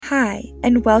Hi,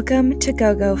 and welcome to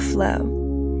Go-Go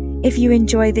Flow. If you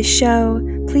enjoy the show,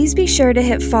 please be sure to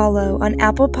hit follow on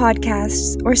Apple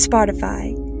Podcasts or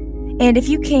Spotify. And if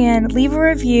you can, leave a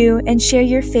review and share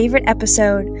your favorite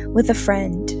episode with a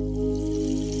friend.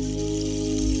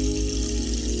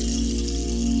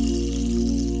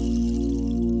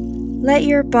 Let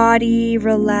your body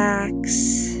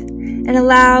relax and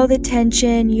allow the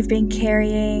tension you've been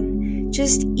carrying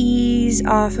just ease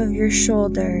off of your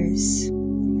shoulders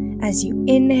as you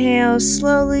inhale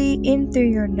slowly in through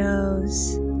your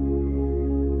nose.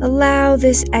 Allow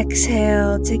this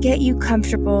exhale to get you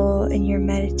comfortable in your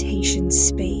meditation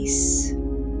space.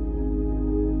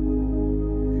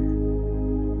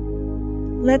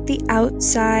 Let the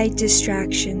outside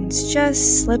distractions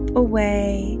just slip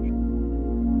away.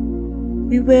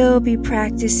 We will be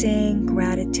practicing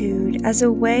gratitude as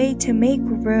a way to make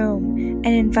room and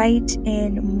invite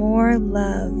in more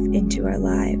love into our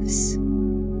lives.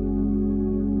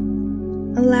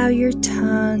 Allow your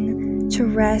tongue to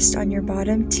rest on your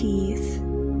bottom teeth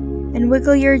and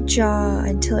wiggle your jaw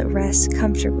until it rests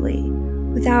comfortably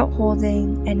without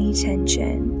holding any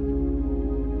tension.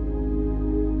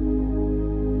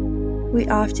 We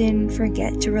often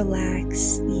forget to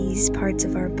relax these parts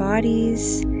of our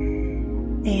bodies,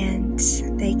 and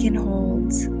they can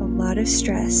hold a lot of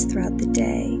stress throughout the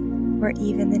day or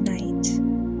even the night.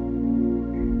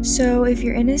 So if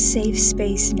you're in a safe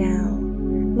space now,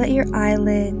 let your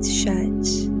eyelids shut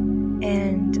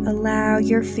and allow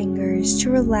your fingers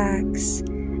to relax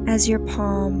as your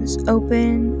palms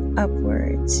open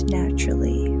upwards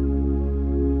naturally.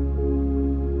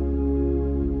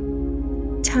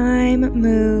 Time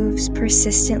moves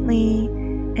persistently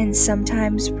and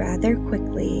sometimes rather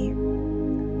quickly.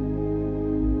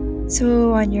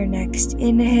 So on your next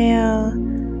inhale,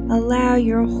 allow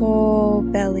your whole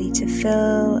belly to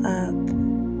fill up.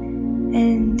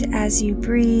 And as you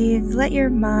breathe, let your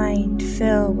mind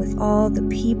fill with all the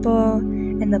people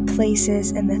and the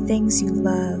places and the things you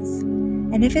love.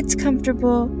 And if it's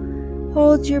comfortable,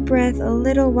 hold your breath a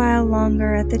little while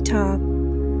longer at the top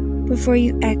before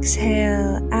you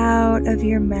exhale out of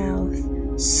your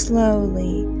mouth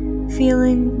slowly,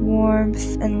 feeling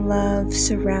warmth and love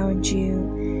surround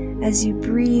you as you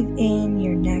breathe in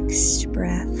your next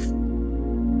breath.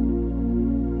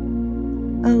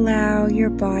 Allow your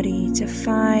body to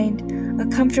find a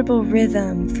comfortable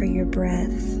rhythm for your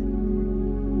breath,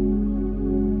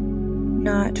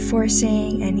 not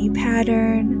forcing any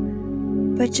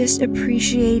pattern, but just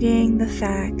appreciating the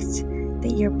fact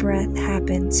that your breath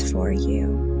happens for you.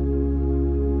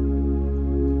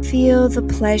 Feel the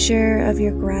pleasure of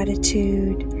your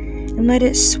gratitude and let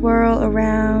it swirl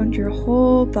around your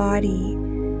whole body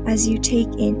as you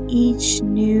take in each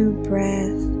new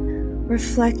breath,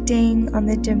 reflecting on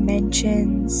the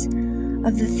dimensions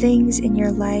of the things in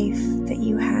your life that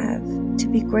you have to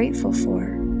be grateful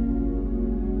for.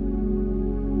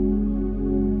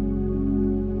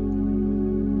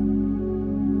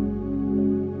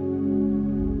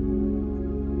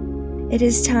 It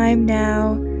is time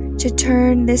now to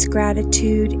turn this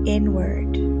gratitude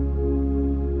inward.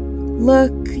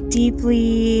 Look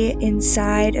deeply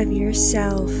inside of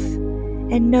yourself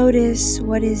and notice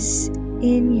what is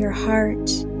in your heart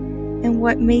and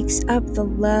what makes up the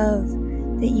love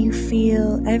that you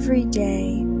feel every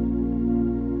day.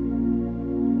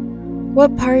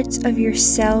 What parts of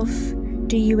yourself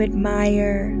do you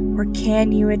admire or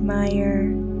can you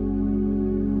admire?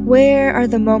 Where are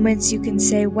the moments you can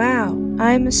say, wow,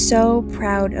 I'm so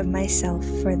proud of myself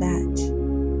for that?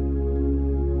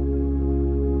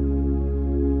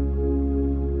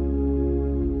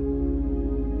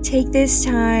 Take this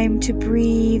time to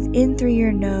breathe in through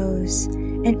your nose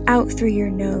and out through your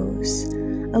nose,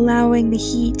 allowing the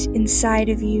heat inside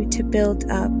of you to build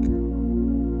up.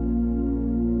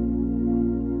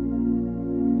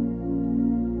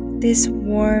 This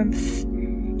warmth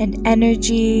and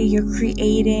energy you're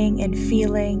creating and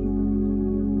feeling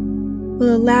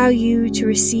will allow you to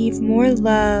receive more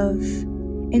love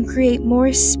and create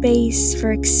more space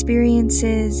for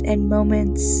experiences and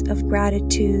moments of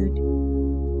gratitude.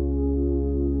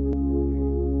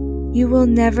 You will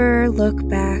never look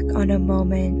back on a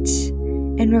moment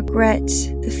and regret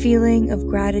the feeling of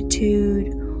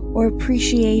gratitude or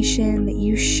appreciation that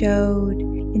you showed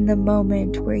in the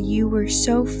moment where you were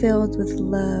so filled with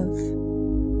love.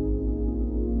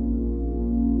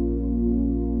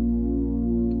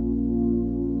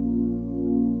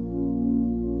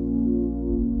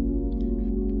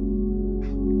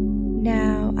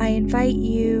 Now I invite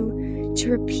you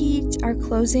to repeat our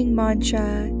closing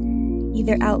mantra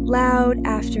either out loud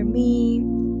after me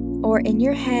or in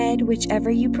your head, whichever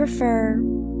you prefer.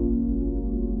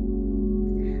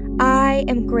 I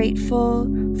am grateful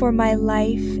for my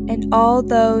life and all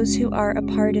those who are a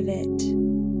part of it.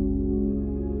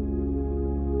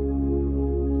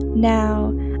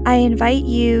 Now, I invite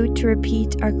you to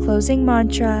repeat our closing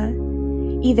mantra,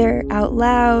 either out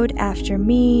loud after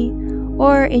me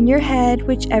or in your head,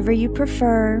 whichever you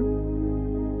prefer.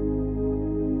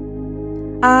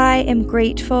 I am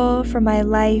grateful for my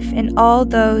life and all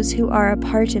those who are a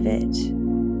part of it.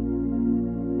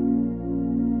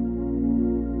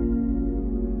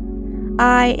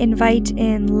 I invite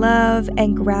in love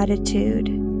and gratitude.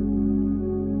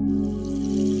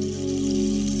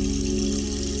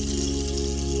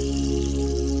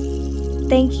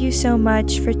 Thank you so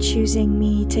much for choosing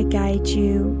me to guide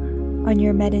you on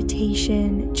your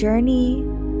meditation journey.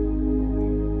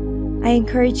 I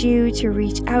encourage you to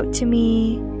reach out to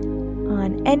me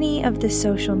on any of the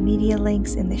social media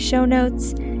links in the show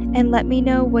notes and let me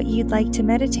know what you'd like to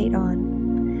meditate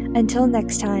on. Until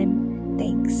next time,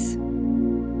 thanks.